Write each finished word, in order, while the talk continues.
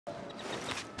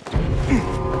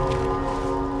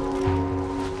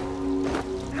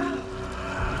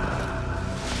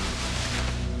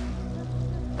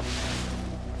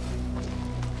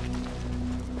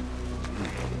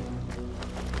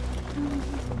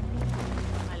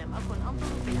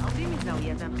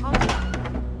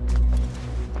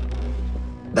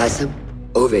Basim,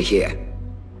 over here.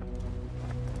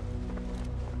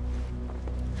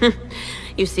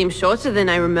 You seem shorter than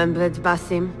I remembered,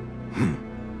 Basim.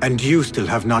 And you still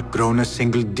have not grown a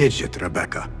single digit,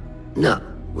 Rebecca. No,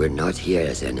 we're not here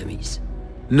as enemies.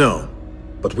 No,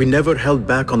 but we never held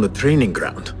back on the training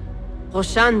ground.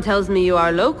 Roshan tells me you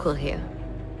are local here.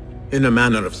 In a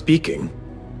manner of speaking.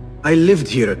 I lived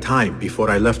here a time before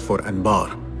I left for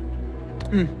Anbar.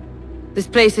 This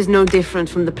place is no different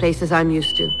from the places I'm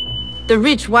used to. The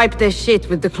rich wipe their shit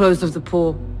with the clothes of the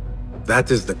poor.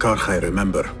 That is the Karkh I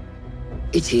remember.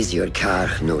 It is your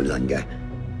Karkh no longer.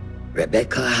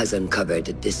 Rebecca has uncovered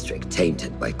a district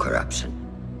tainted by corruption.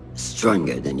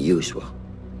 Stronger than usual.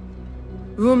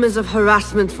 Rumors of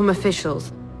harassment from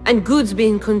officials, and goods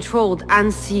being controlled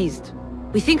and seized.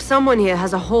 We think someone here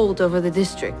has a hold over the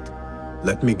district.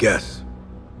 Let me guess.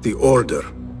 The Order.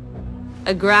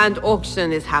 A grand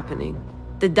auction is happening.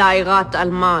 The Dairat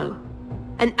al-Mal.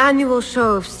 An annual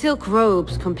show of silk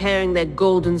robes comparing their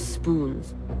golden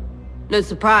spoons. No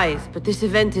surprise, but this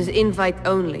event is invite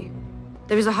only.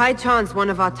 There is a high chance one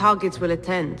of our targets will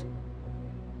attend.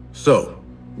 So,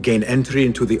 gain entry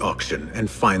into the auction and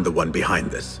find the one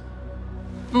behind this.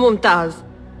 Mumtaz,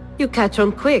 you catch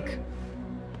on quick.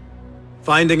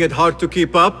 Finding it hard to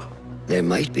keep up? There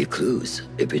might be clues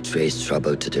if we trace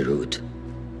trouble to the root.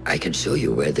 I can show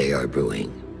you where they are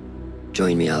brewing.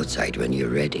 Join me outside when you're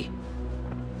ready.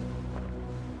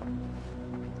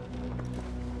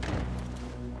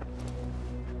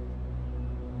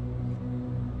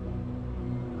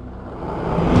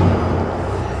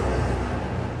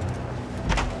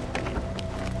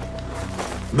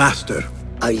 Master.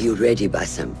 Are you ready,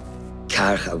 Basim?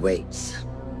 Karkh awaits.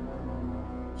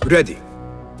 Ready.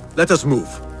 Let us move.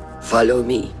 Follow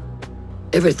me.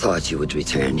 Ever thought you would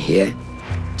return here?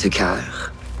 To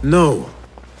Karkh? No.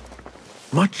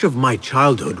 Much of my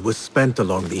childhood was spent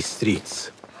along these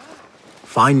streets.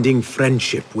 Finding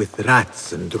friendship with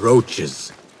rats and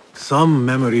roaches. Some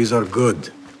memories are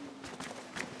good.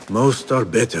 Most are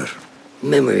bitter.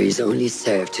 Memories only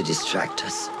serve to distract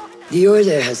us. The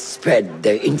Order has spread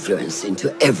their influence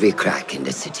into every crack in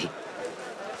the city,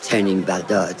 turning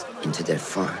Baghdad into their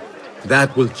farm.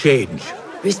 That will change.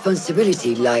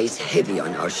 Responsibility lies heavy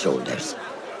on our shoulders.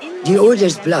 The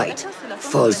Order's blight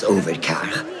falls over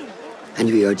Karkh, and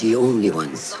we are the only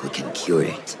ones who can cure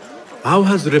it. How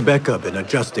has Rebecca been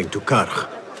adjusting to Karkh?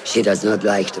 She does not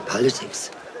like the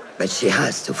politics, but she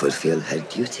has to fulfill her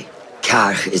duty.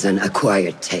 Karkh is an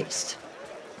acquired taste.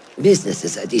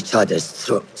 Businesses at each other's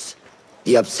throats.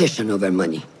 The obsession over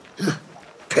money.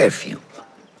 Perfume.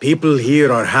 People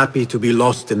here are happy to be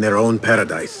lost in their own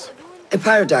paradise. A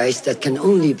paradise that can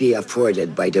only be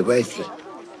afforded by the wealthy,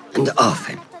 and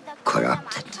often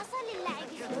corrupted.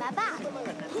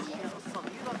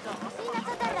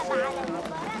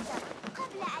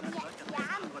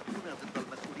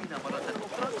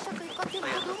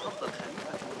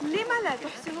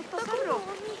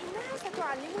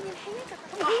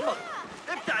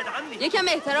 یکم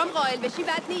احترام قائل بشی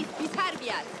بد نیست. بی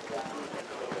تربیت.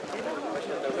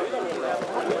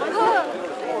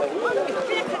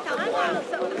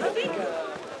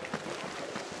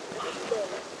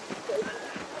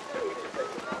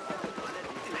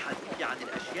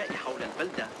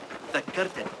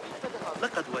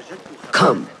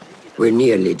 Come, we're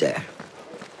nearly there.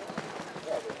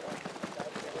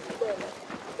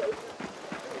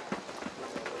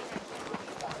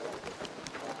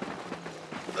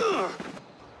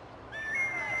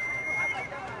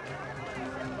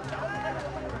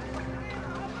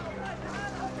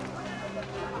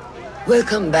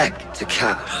 Welcome back to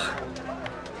Karkh.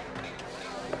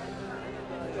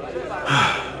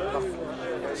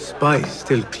 Spice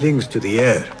still clings to the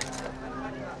air.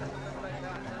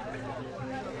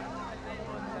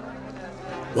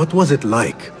 What was it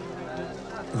like?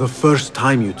 The first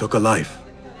time you took a life?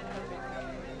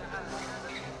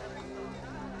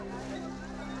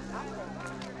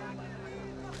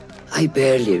 I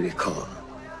barely recall.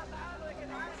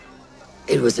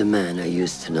 It was a man I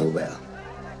used to know well.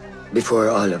 Before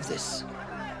all of this.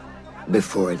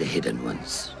 Before the Hidden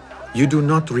Ones. You do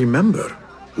not remember?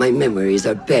 My memories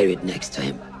are buried next to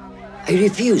him. I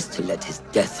refuse to let his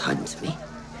death hunt me.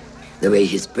 The way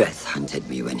his breath hunted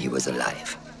me when he was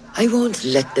alive. I won't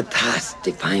let the past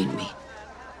define me.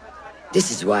 This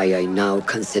is why I now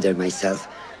consider myself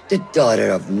the daughter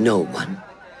of no one.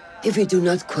 If we do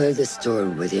not quell the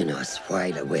storm within us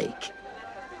while awake,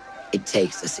 it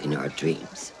takes us in our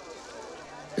dreams.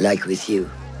 Like with you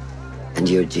and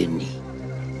your Jinni.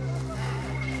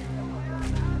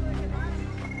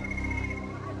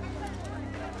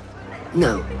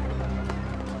 Now,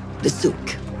 the souk.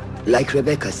 Like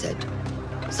Rebecca said,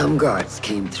 some guards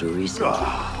came through recently,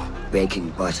 breaking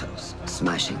bottles,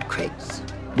 smashing crates.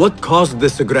 What caused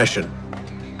this aggression?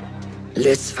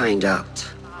 Let's find out.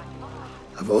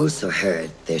 I've also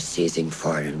heard they're seizing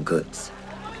foreign goods,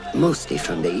 mostly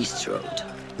from the East Road.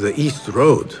 The East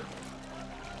Road?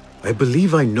 I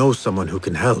believe I know someone who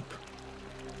can help.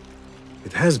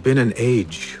 It has been an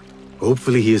age.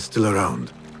 Hopefully he is still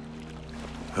around.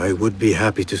 I would be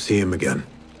happy to see him again.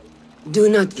 Do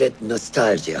not let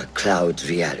nostalgia cloud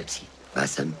reality,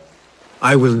 Basim.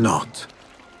 I will not.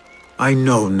 I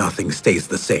know nothing stays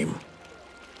the same.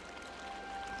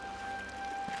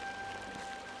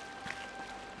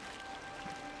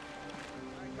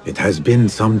 It has been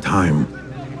some time.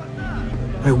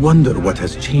 I wonder what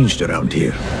has changed around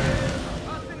here.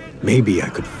 Maybe I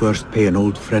could first pay an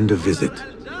old friend a visit.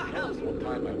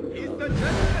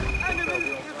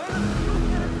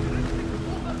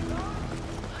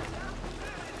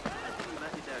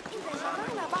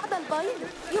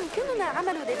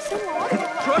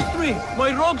 Trust me,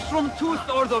 my rogues from Tooth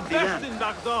are the best in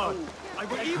Baghdad. I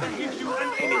will even give you an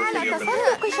على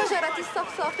تسلق شجرة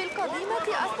الصفصاف القديمة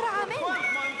أسرع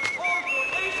منه.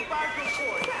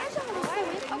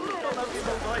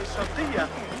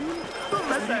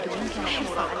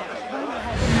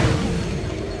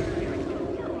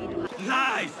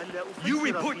 Lies! You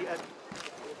report...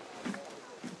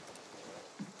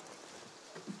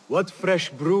 What fresh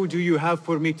brew do you have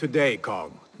for me today,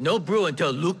 Kong? No brew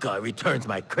until Luca returns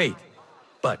my crate.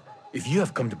 But if you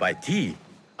have come to buy tea,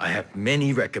 I have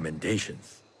many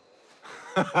recommendations.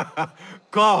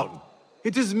 Kong!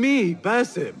 It is me,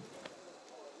 Basim.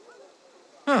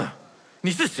 Huh.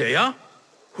 你是谁啊?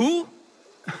 Who?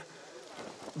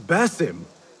 Basim?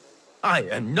 I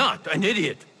am not an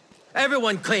idiot.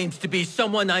 Everyone claims to be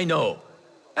someone I know.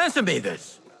 Answer me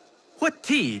this. What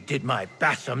tea did my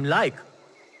Basim like?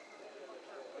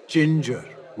 Ginger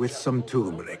with some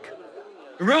turmeric.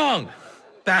 Wrong!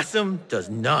 Basim does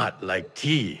not like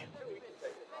tea.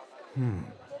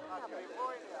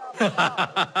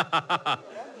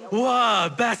 Wow,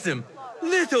 Basim!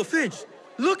 Little Finch!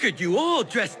 Look at you all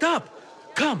dressed up!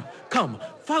 Come, come,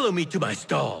 follow me to my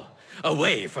stall.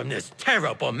 Away from this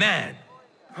terrible man.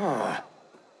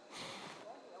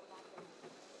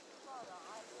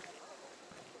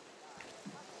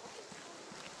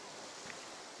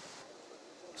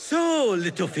 So,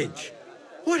 Little Finch,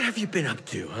 what have you been up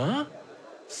to, huh?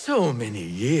 So many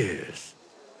years.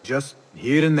 Just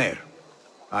here and there.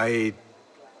 I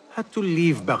had to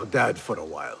leave Baghdad for a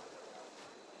while.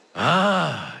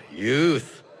 Ah,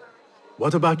 youth.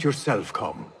 What about yourself,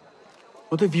 Kong?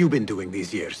 What have you been doing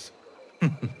these years?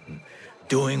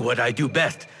 Doing what I do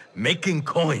best, making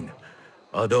coin.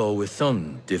 Although with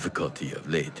some difficulty of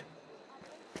late.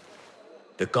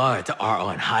 The guards are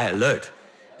on high alert,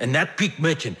 and that Greek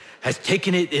merchant has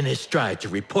taken it in his stride to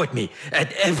report me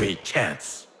at every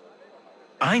chance.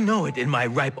 I know it in my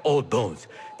ripe old bones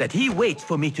that he waits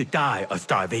for me to die of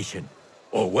starvation.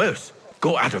 Or worse,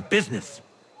 go out of business.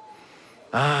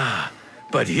 Ah,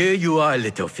 but here you are,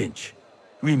 Little Finch.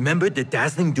 Remember the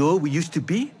dazzling duo we used to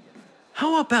be?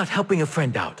 How about helping a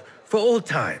friend out, for old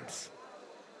times?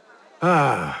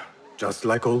 Ah, just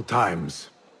like old times.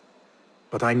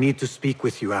 But I need to speak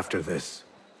with you after this.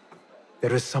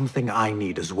 There is something I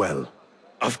need as well.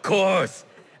 Of course!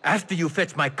 After you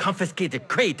fetch my confiscated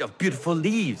crate of beautiful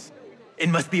leaves. It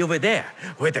must be over there,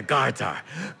 where the guards are.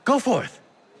 Go forth!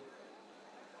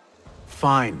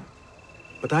 Fine.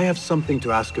 But I have something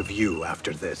to ask of you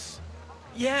after this.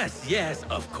 Yes, yes,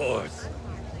 of course.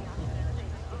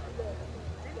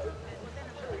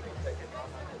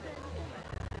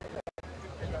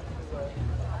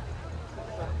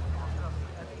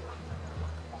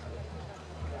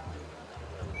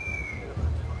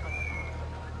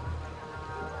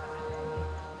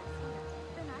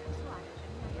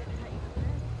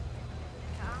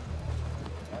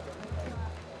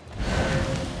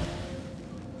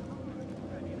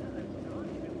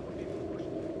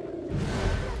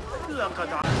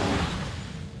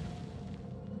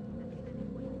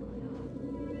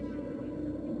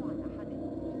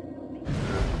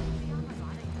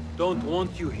 Don't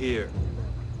want you here.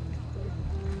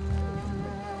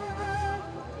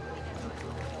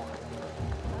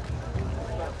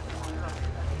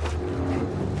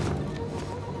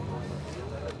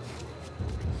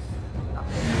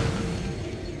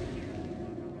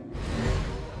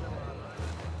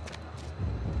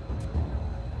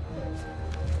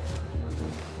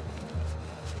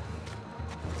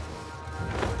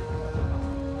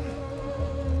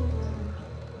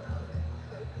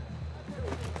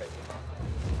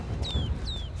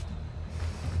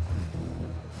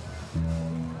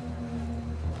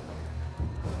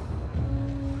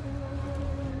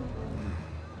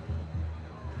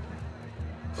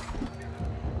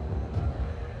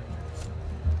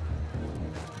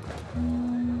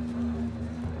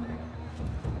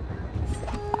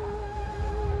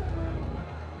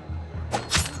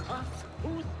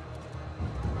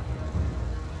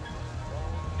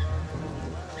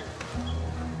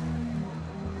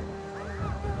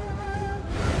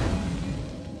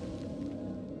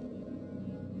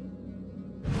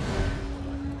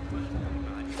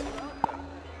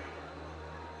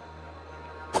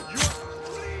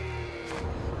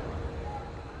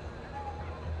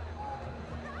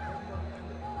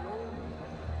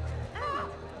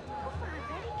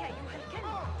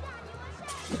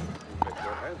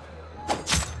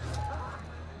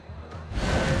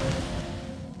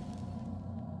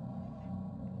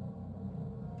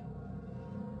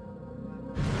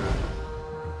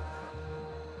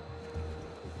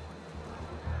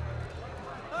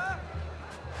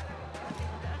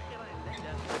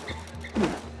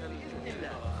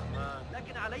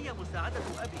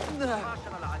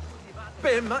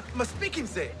 ما speaking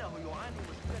say.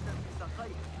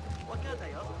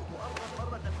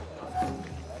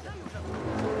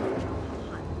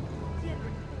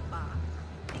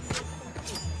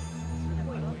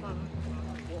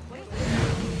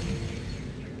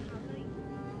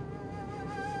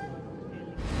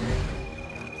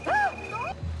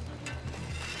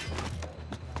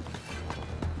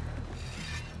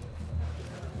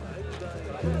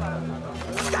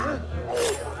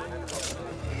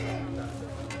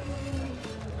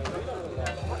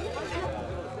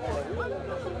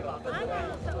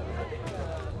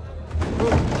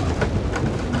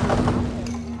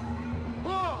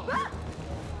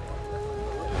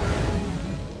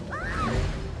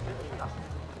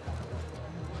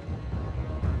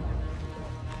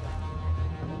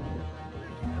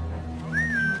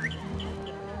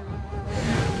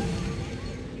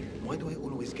 Why do I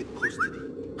always get posted?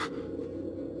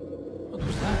 What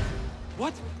was that?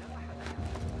 What?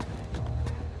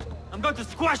 I'm going to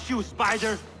squash you,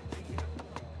 spider!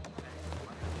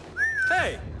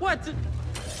 Hey, what?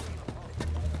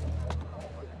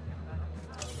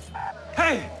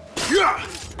 Hey!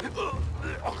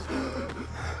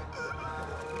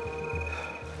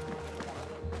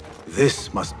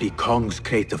 This must be Kong's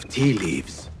crate of tea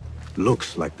leaves.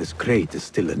 Looks like this crate is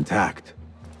still intact.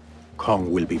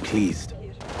 Kong will be pleased.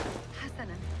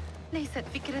 حسناً، ليست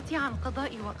فكرتي عن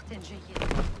قضاء وقت جيد.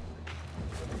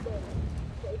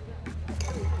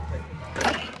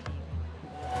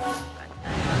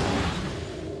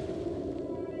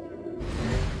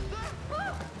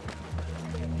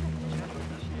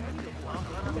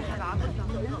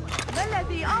 ما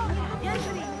الذي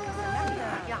يجري؟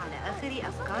 على آخر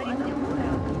أفكار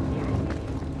الدكتوراه.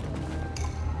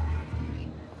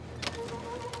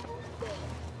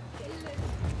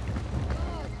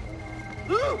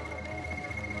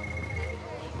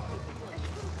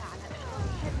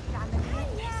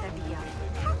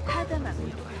 هذا ما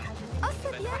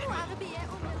الصبيان أغبياء.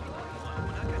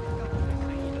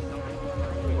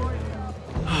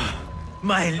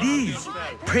 My liege!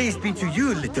 Praise be to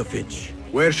you, little Finch.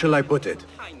 Where shall I put it?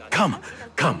 Come,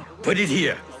 put it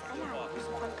here.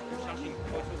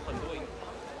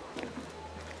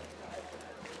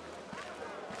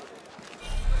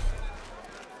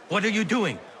 What are you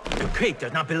doing? The crate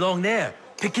does not belong there.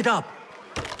 Pick it up.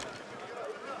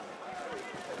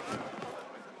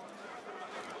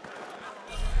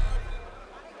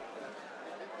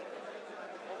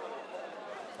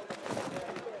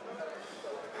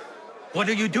 What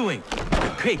are you doing?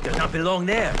 The crate does not belong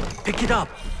there. Pick it up.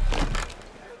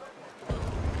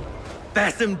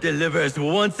 Basim delivers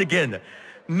once again.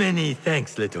 Many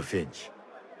thanks, little Finch.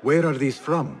 Where are these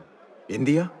from?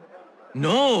 India?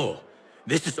 No!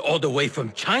 This is all the way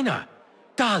from China.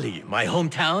 Dali, my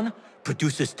hometown,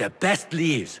 produces the best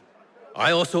leaves.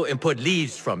 I also import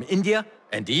leaves from India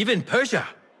and even Persia.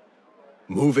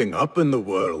 Moving up in the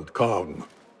world, Kong.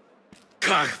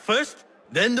 Karkh first,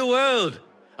 then the world.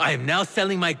 I am now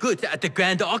selling my goods at the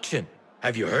grand auction.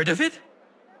 Have you heard of it?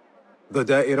 The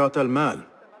Da'irat al-Mal.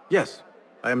 Yes,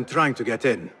 I am trying to get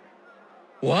in.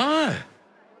 Why?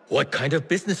 What kind of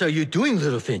business are you doing,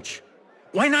 little Finch?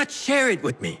 Why not share it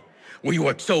with me? We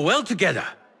work so well together.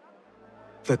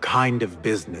 The kind of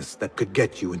business that could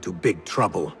get you into big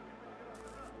trouble.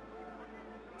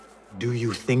 Do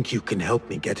you think you can help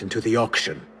me get into the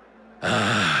auction?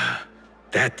 Ah,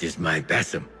 that is my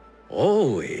Basim.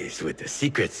 Always with the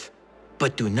secrets.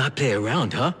 But do not play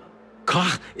around, huh?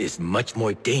 Karkh is much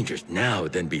more dangerous now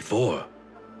than before.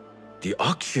 The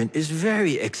auction is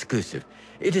very exclusive.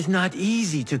 It is not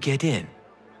easy to get in.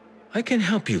 I can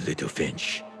help you, little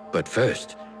Finch. But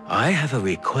first, I have a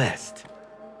request.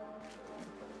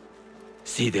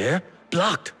 See there?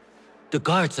 Blocked. The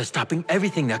guards are stopping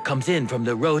everything that comes in from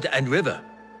the road and river.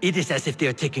 It is as if they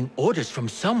are taking orders from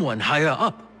someone higher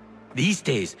up. These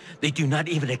days, they do not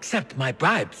even accept my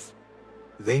bribes.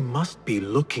 They must be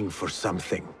looking for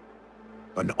something.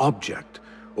 An object,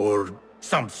 or...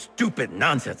 Some stupid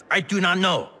nonsense, I do not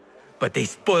know. But they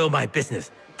spoil my business,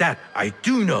 that I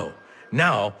do know.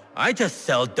 Now, I just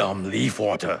sell dumb leaf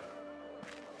water.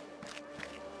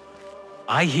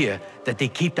 I hear that they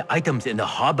keep the items in the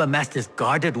harbor master's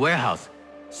guarded warehouse,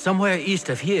 somewhere east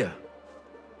of here.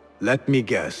 Let me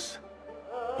guess.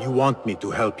 You want me to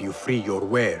help you free your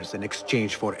wares in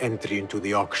exchange for entry into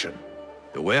the auction.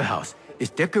 The warehouse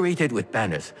is decorated with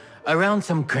banners around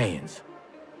some cranes.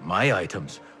 My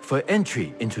items for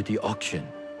entry into the auction.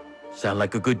 Sound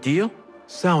like a good deal?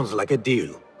 Sounds like a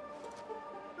deal.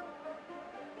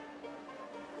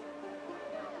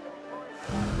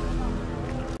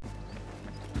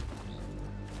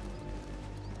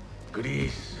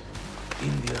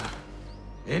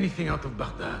 Anything out of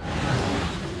Baghdad.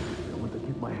 I want to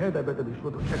keep my head, I better be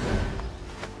sure to check that.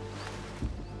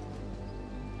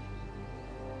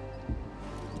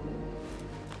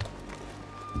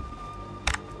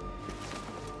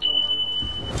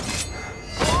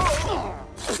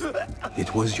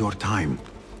 It was your time.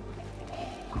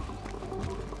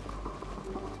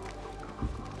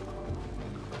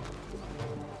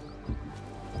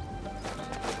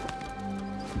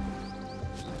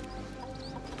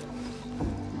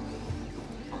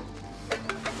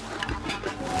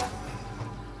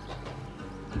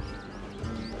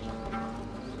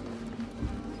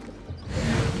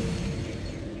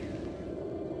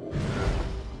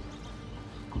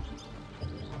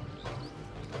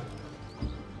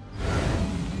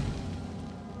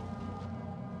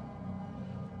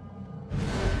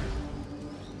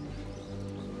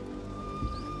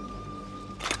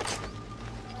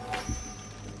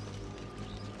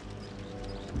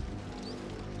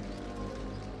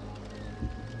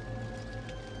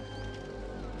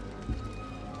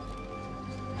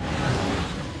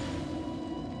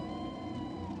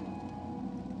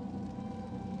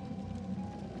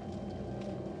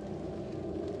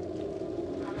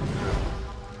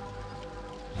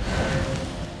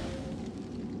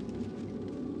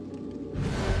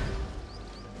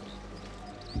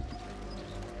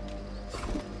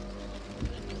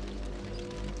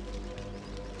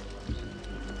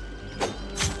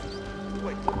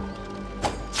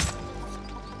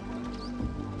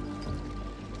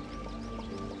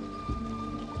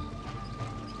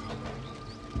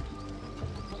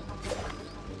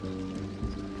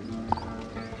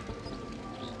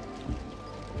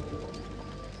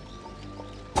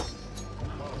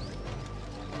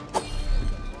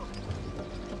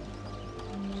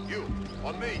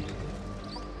 On me!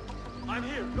 I'm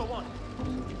here, go on.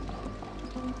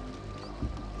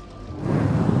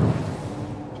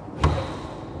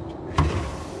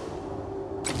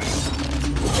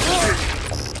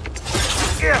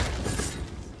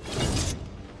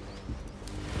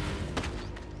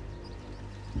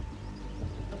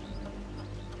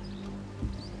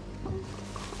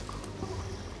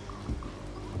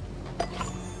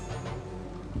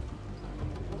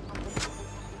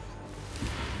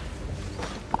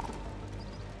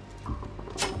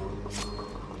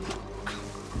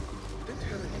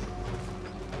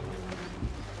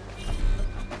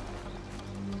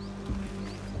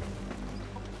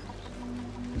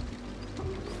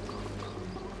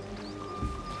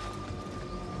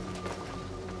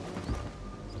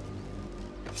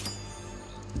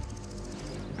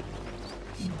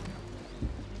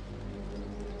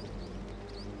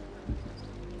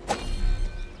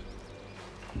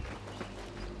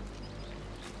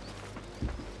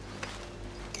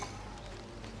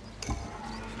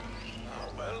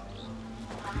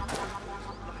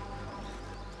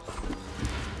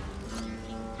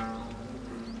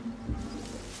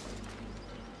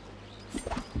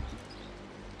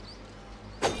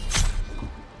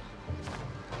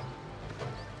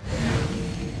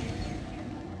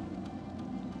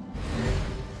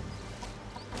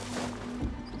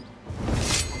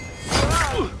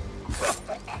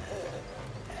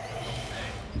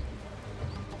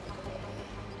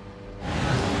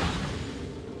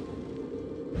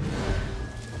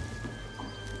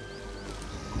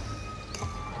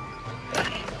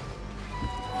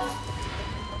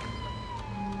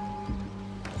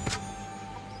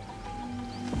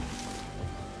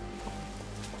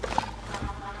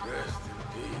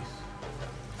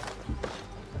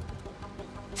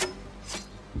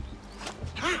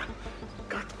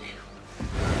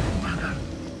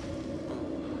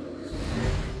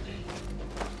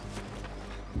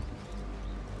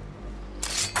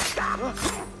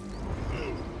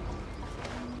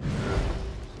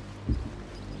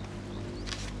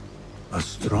 A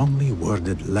strongly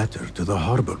worded letter to the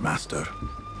harbor master.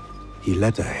 He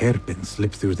let a hairpin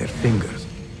slip through their fingers,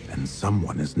 and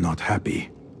someone is not happy.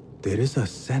 There is a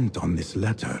scent on this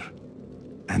letter,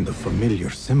 and a familiar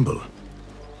symbol.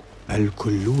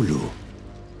 Al-Kululu.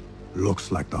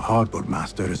 Looks like the harbor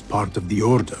master is part of the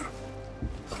order.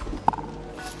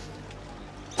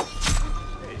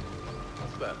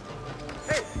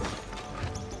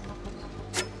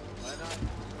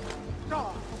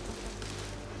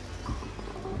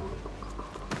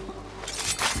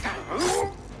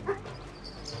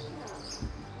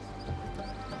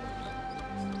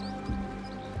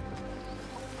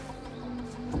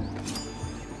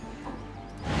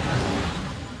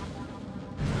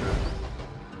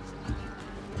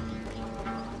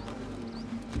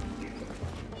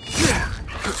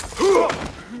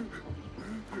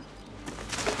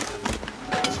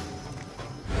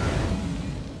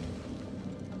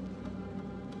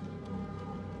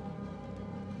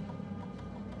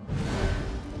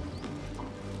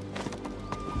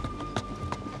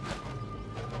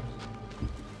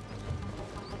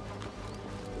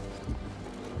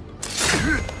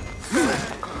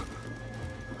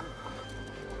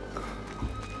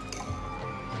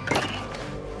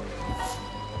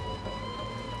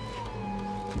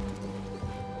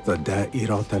 The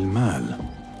Da'irat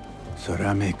al-Mal.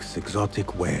 Ceramics,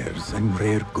 exotic wares, and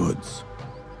rare goods.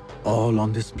 All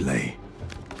on display.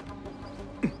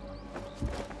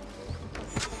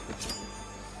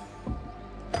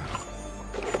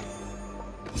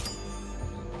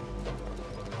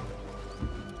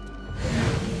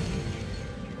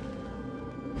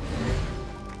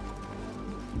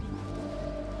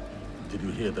 Did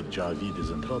you hear that Javid is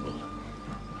in trouble?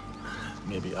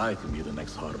 Maybe I can be the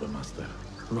next harbor master.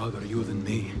 Rather you than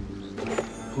me.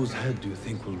 Whose head do you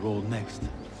think will roll next?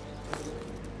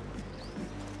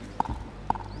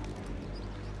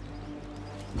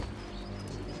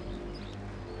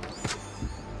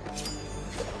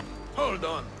 Hold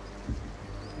on.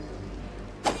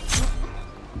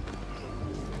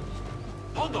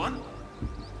 Hold on.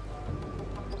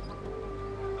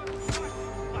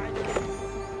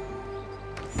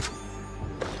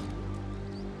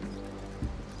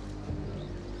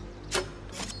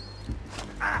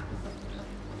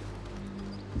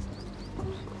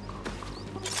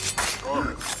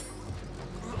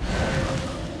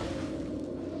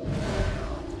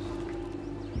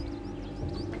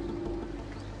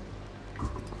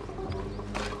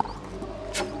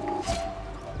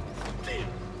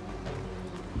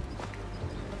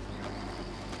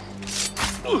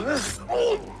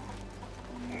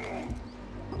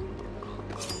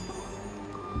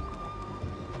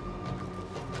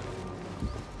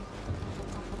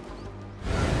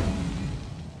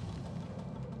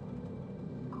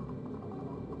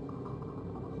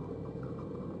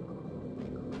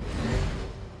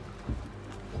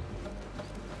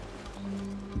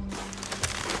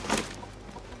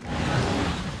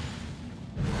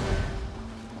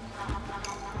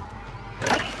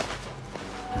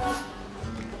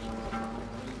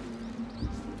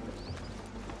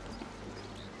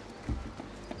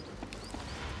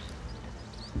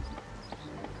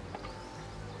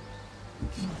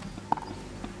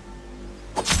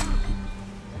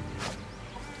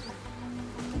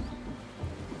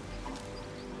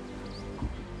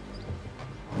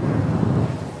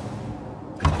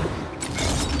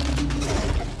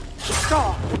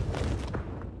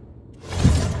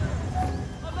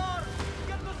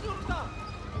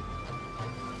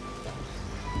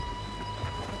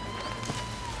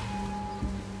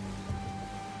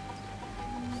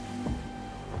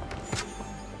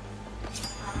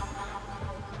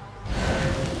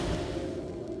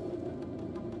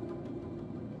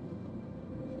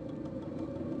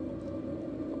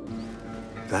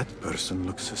 That person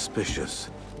looks suspicious.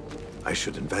 I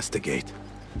should investigate.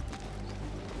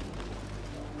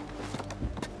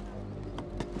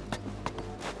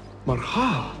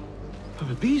 Marha!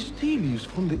 These tea leaves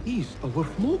from the east are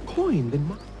worth more coin than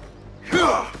my...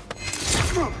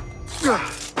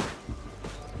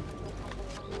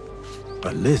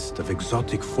 A list of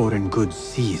exotic foreign goods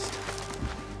seized.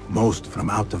 Most from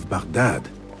out of Baghdad.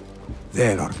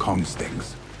 There are Kong's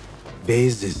things.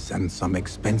 Vases and some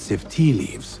expensive tea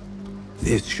leaves.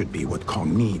 This should be what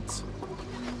Kong needs.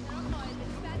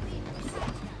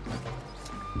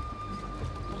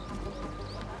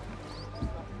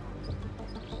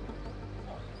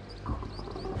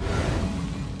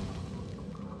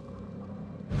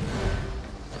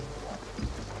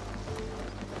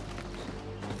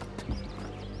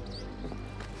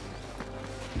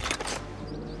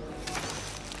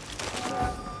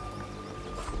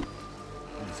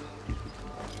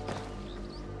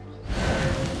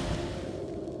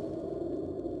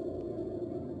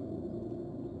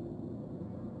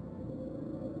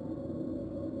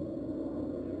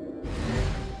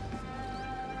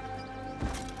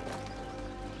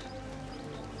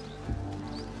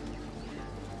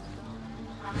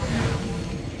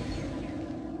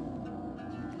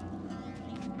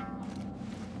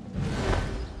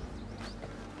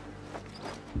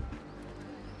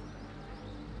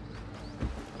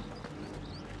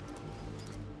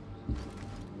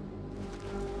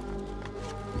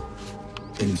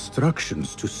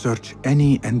 Instructions to search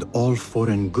any and all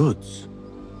foreign goods.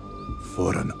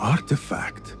 For an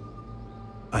artifact.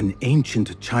 An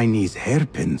ancient Chinese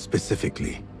hairpin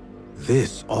specifically.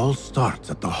 This all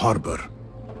starts at the harbor.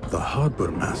 The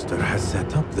harbor master has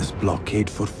set up this blockade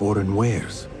for foreign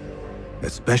wares.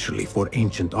 Especially for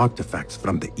ancient artifacts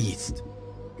from the east.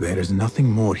 There is nothing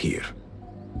more here.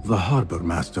 The harbor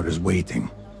master is waiting.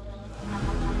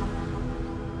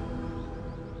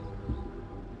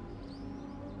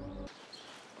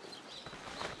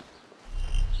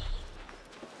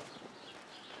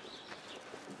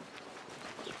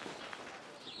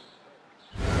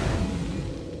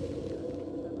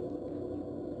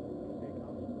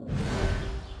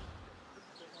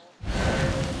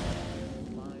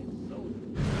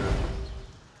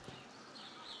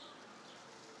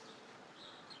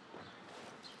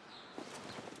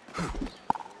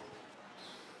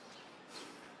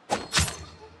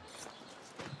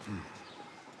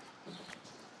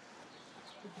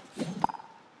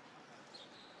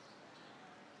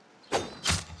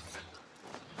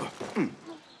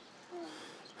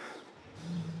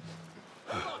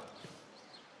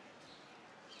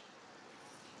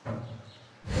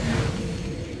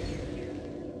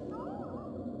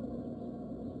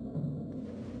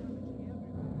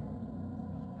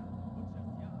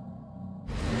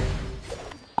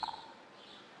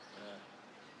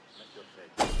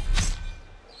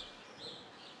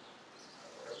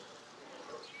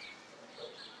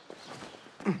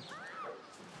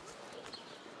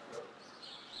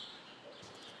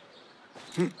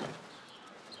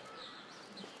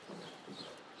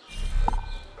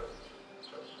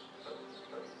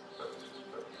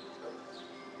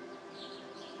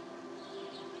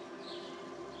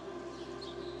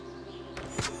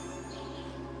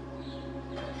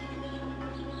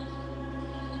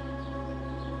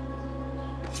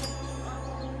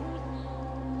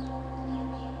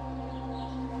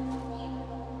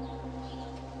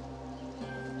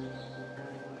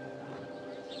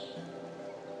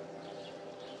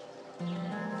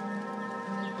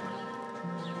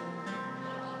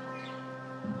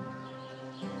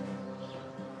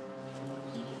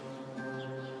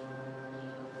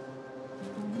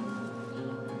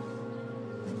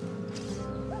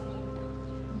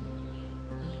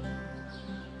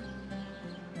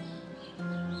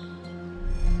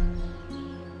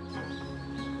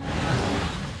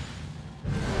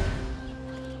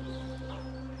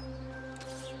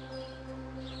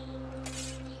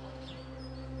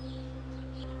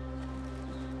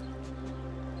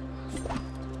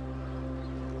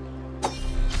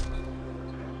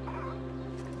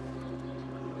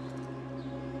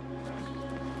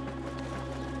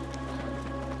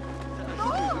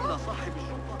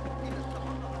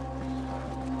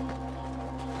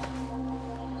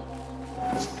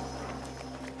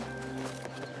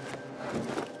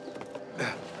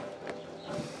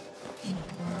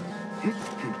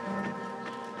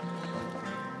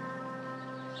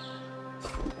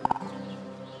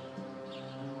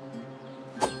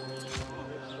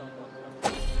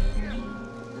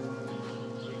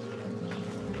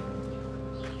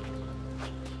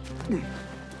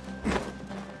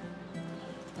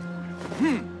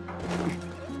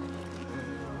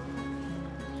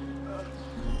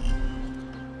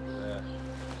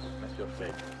 That's your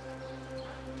fate.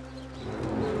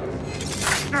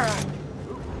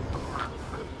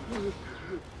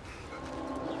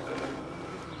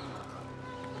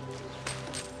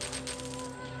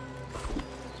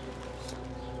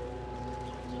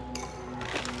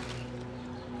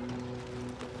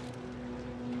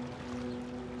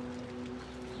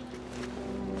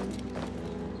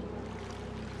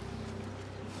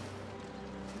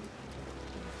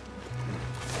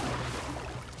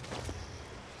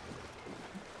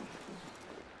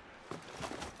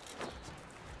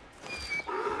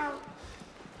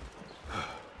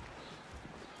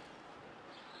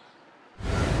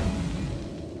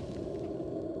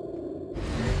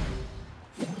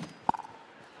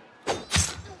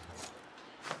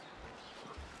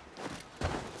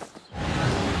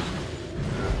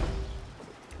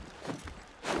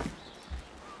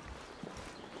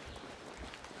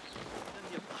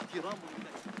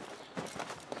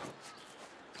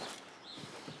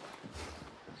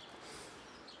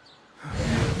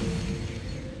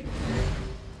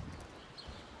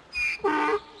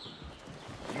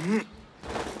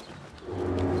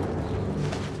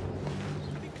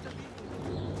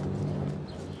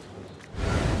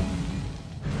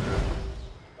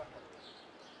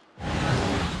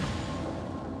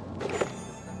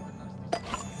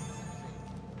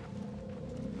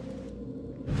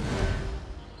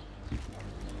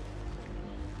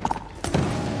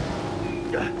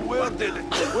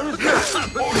 Where is this?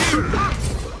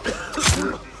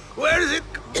 Where is it?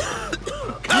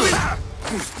 Coming!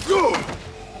 Go!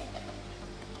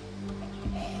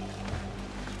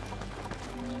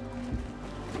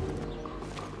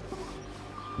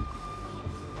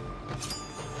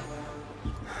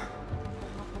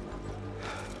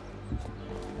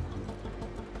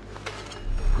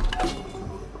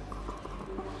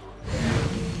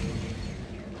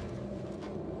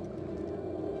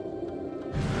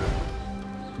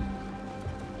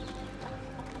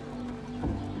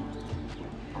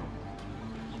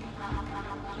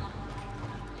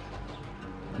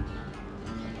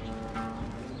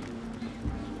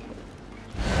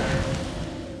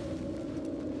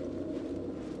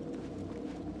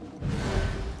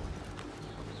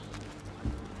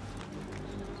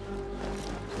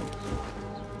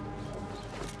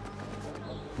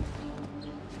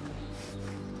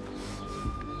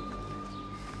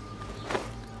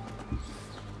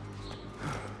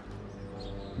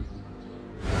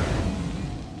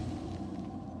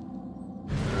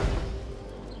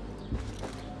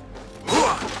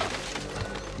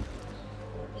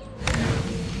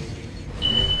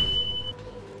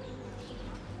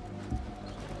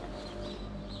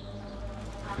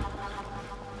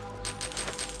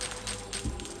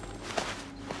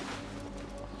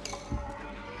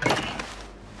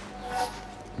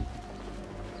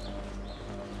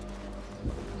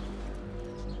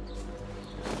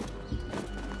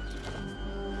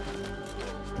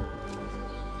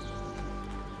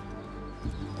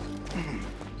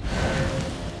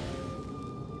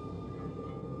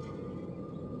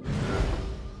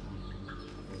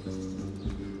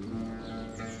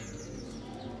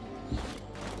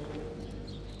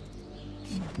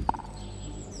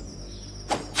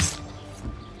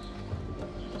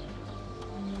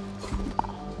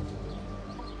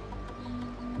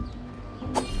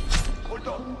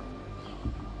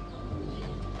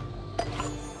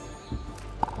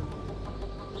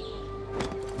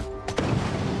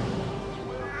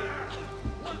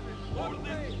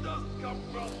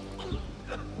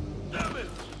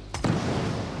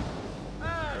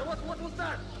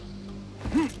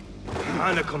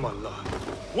 سبحانكم الله.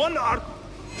 One art.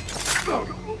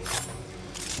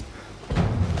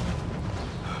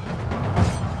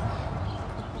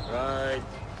 Right.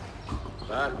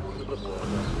 Back to the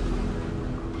border.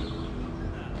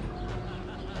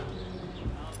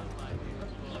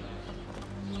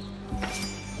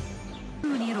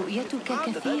 رؤيتك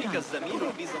كثيرة.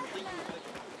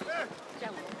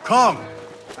 Come!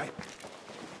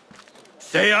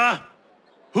 Saya?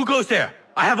 Who goes there?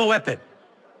 I have a weapon.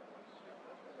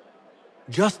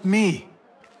 Just me.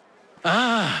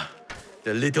 Ah,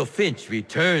 the little finch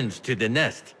returns to the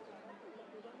nest.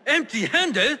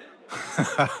 Empty-handed?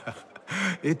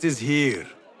 It is here.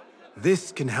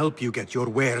 This can help you get your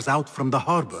wares out from the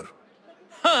harbor.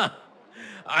 Ha!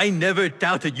 I never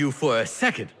doubted you for a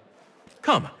second.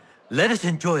 Come, let us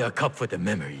enjoy a cup for the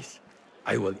memories.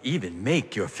 I will even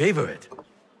make your favorite.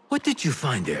 What did you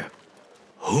find there?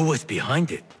 Who was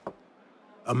behind it?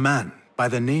 A man by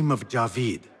the name of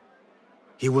Javid.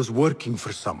 He was working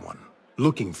for someone,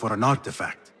 looking for an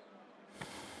artifact.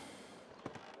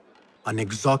 An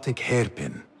exotic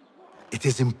hairpin. It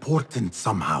is important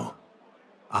somehow.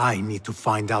 I need to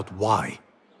find out why.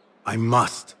 I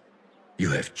must.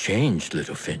 You have changed,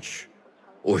 little Finch.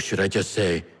 Or should I just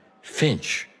say,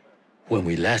 Finch. When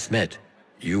we last met,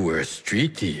 you were a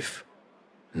street thief.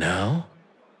 Now,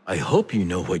 I hope you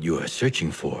know what you are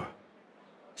searching for.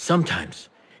 Sometimes,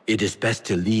 it is best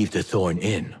to leave the thorn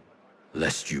in,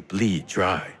 lest you bleed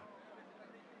dry.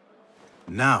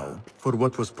 Now, for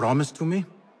what was promised to me?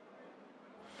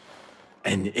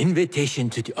 An invitation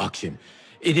to the auction.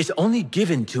 It is only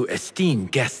given to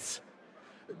esteemed guests.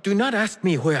 Do not ask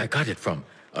me where I got it from,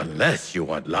 unless you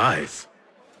want lies.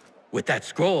 With that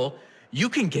scroll, you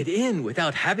can get in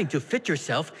without having to fit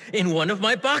yourself in one of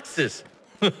my boxes.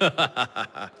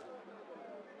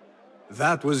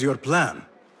 That was your plan.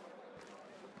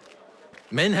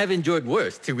 Men have endured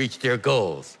worse to reach their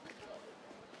goals.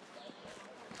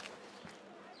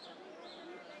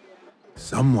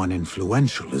 Someone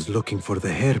influential is looking for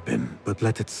the hairpin, but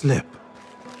let it slip.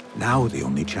 Now the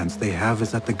only chance they have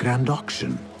is at the grand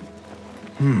auction.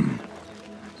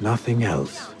 Nothing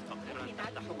else.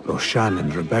 Roshan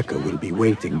and Rebecca will be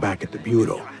waiting back at the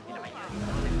bureau.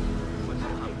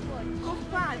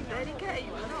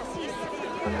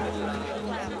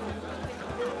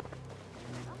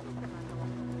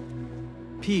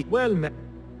 Pete,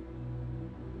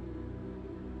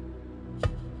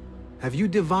 have you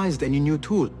devised any new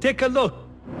tool? Take a look.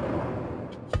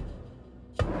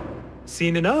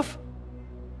 Seen enough?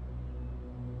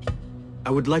 I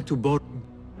would like to borrow...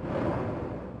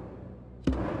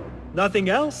 Nothing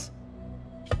else?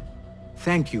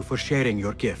 Thank you for sharing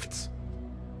your gifts.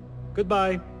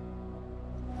 Goodbye.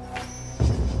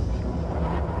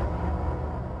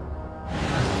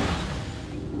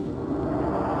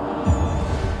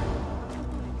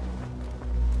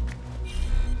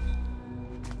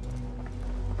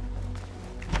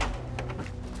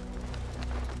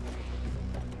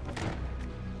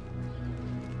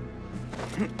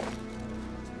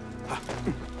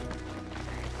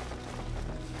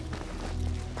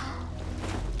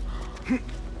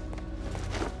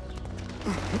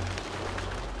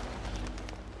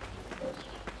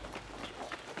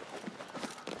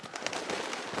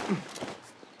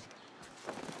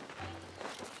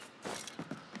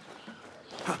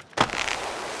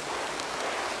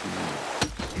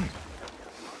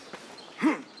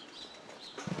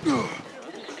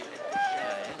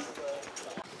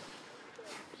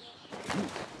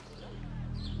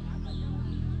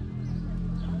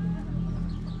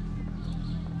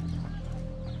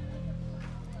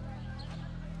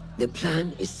 The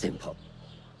plan is simple.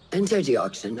 Enter the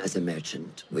auction as a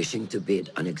merchant wishing to bid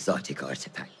on exotic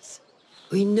artifacts.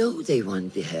 We know they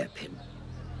want the hairpin,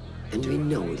 and we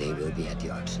know they will be at the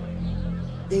auction.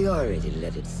 They already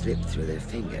let it slip through their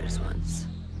fingers once.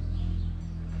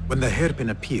 When the hairpin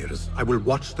appears, I will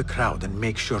watch the crowd and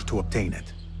make sure to obtain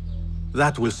it.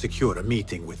 That will secure a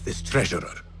meeting with this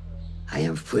treasurer. I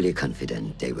am fully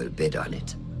confident they will bid on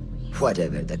it,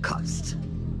 whatever the cost.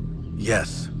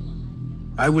 Yes.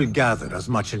 I will gather as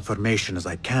much information as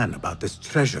I can about this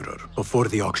treasurer before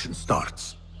the auction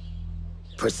starts.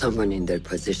 For someone in their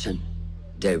position,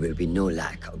 there will be no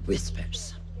lack of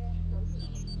whispers.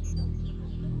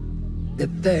 The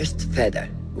first feather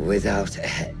without a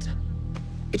head.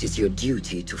 It is your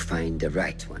duty to find the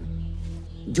right one.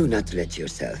 Do not let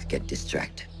yourself get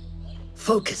distracted.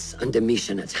 Focus on the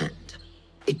mission at hand.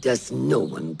 It does no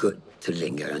one good to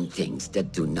linger on things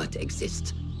that do not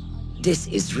exist. This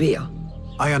is real.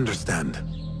 I understand.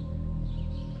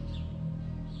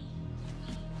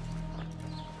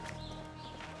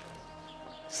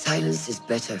 Silence is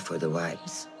better for the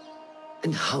wise.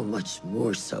 And how much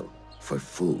more so for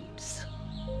fools.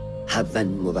 حباً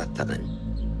موفقاً.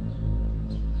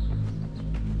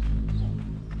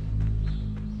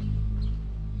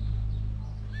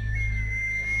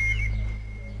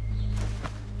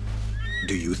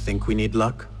 Do you think we need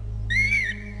luck?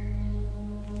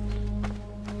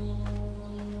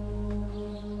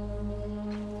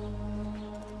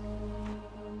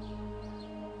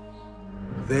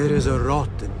 There is a rot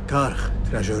in Karkh,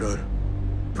 treasurer.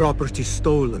 Property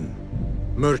stolen,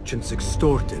 merchants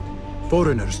extorted,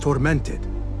 foreigners tormented.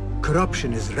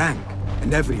 Corruption is rank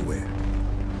and everywhere.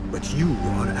 But you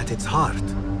are at its heart.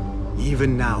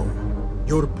 Even now,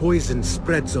 your poison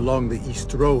spreads along the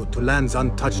East Road to lands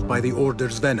untouched by the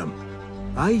Order's venom.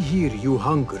 I hear you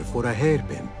hunger for a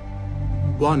hairpin.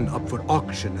 One up for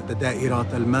auction at the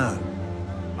Da'irat al-Mal.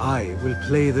 I will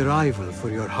play the rival for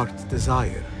your heart's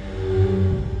desire.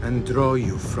 And draw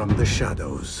you from the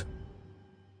shadows.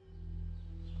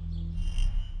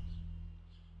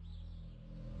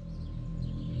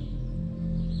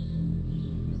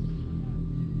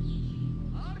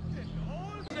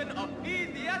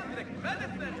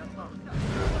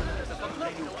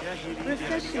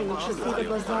 Refreshing to see the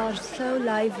bazaar so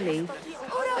lively.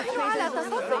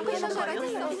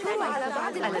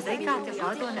 ألديك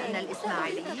اعتقاد أن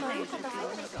الإسماعيليين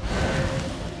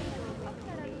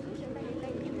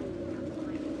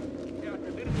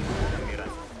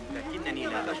لكنني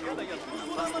لا أشعر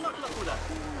ماذا نخلق له؟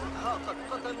 ها قد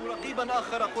قتلوا رقيبا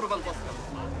آخر قرب البصر.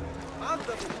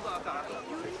 عذبوا بضعة عقل.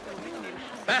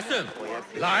 Basim!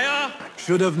 Liar!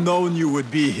 Should have known you would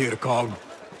be here, Kong.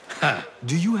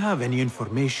 Do you have any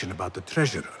information about the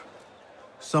treasurer?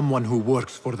 Someone who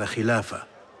works for the Khilafah.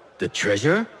 The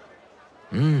treasure?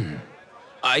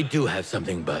 I do have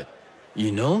something, but...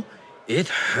 You know, it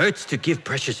hurts to give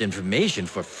precious information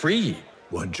for free.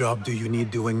 What job do you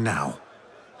need doing now?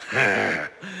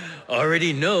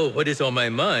 Already know what is on my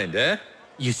mind, eh?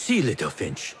 You see, Little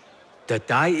Finch, the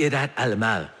Da'irat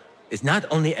al-Mal is not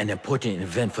only an important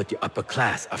event for the upper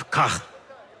class of Karkh,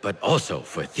 but also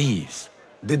for thieves.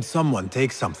 Did someone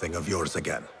take something of yours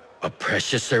again? A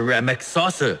precious ceramic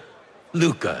saucer.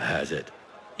 Luca has it.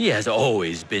 He has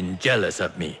always been jealous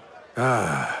of me.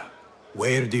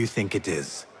 Where do you think it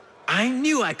is? I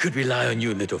knew I could rely on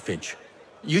you, Little Finch.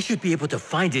 You should be able to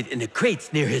find it in the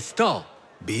crates near his stall.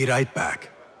 Be right back.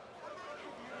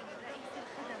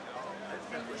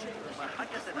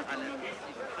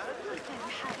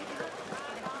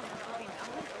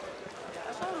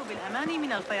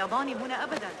 من الفيضان هنا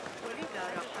أبدا ولذا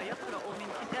راح يقرأ من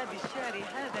كتاب الشعر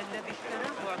هذا الذي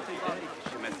اشتراه اعتباري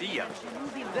شمسية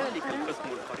ذلك القسم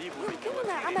القريب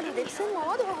يمكننا عمل دبس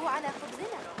ووضعه على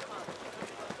خبزنا.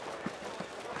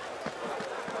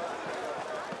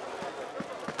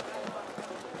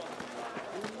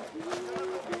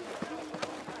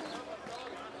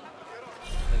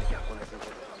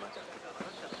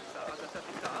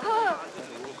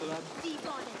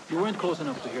 You weren't close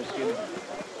enough to hear screaming.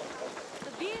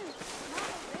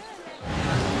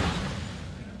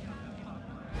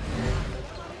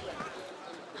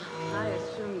 I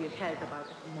assume you cared about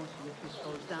the promotion if you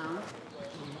slows down.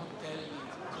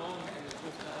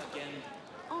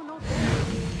 Oh, no.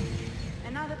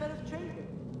 Another bit of trading.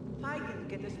 Fighting to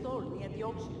get the store near the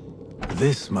auction.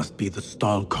 This must be the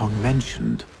stall Kong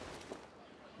mentioned.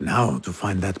 Now to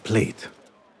find that plate.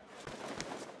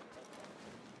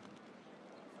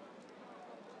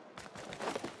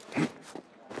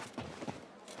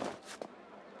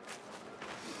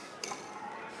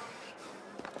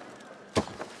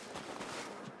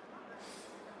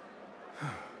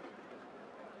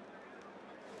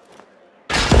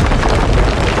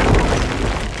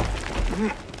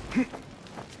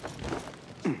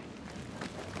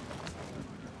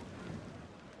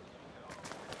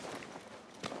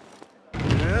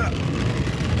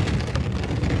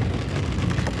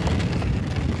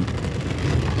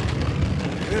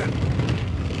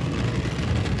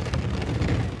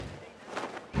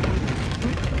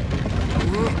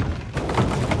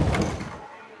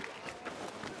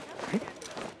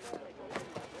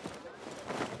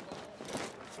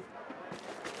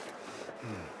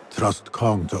 Trust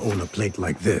Kong to own a plate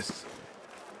like this.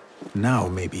 Now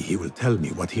maybe he will tell me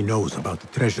what he knows about the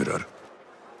treasurer.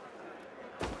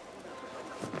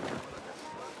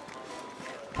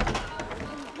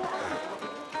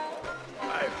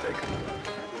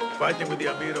 fighting with the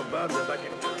Amir of Baghdad back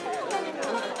in...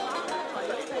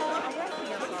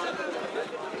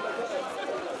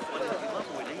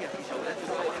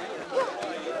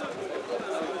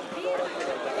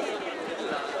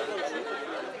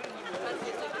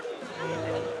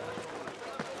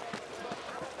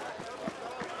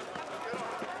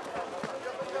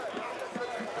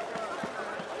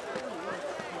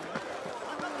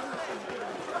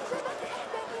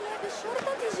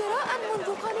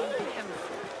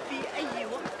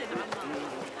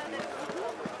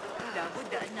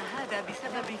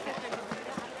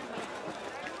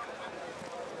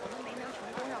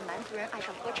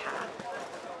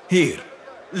 Here,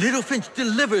 Little Finch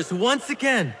delivers once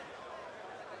again.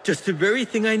 Just the very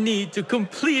thing I need to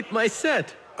complete my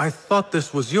set. I thought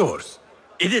this was yours.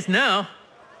 It is now.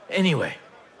 Anyway,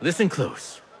 listen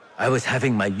close. I was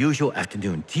having my usual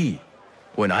afternoon tea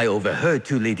when I overheard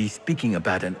two ladies speaking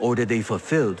about an order they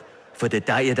fulfilled for the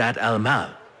Dayadat al-Mal.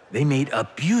 They made a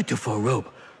beautiful robe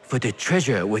for the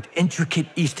treasure with intricate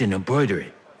Eastern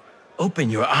embroidery. Open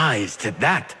your eyes to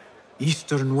that.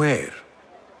 Eastern ware.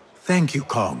 Thank you,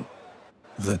 Kong.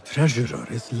 The treasurer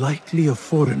is likely a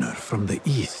foreigner from the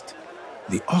East.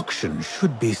 The auction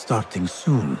should be starting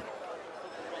soon.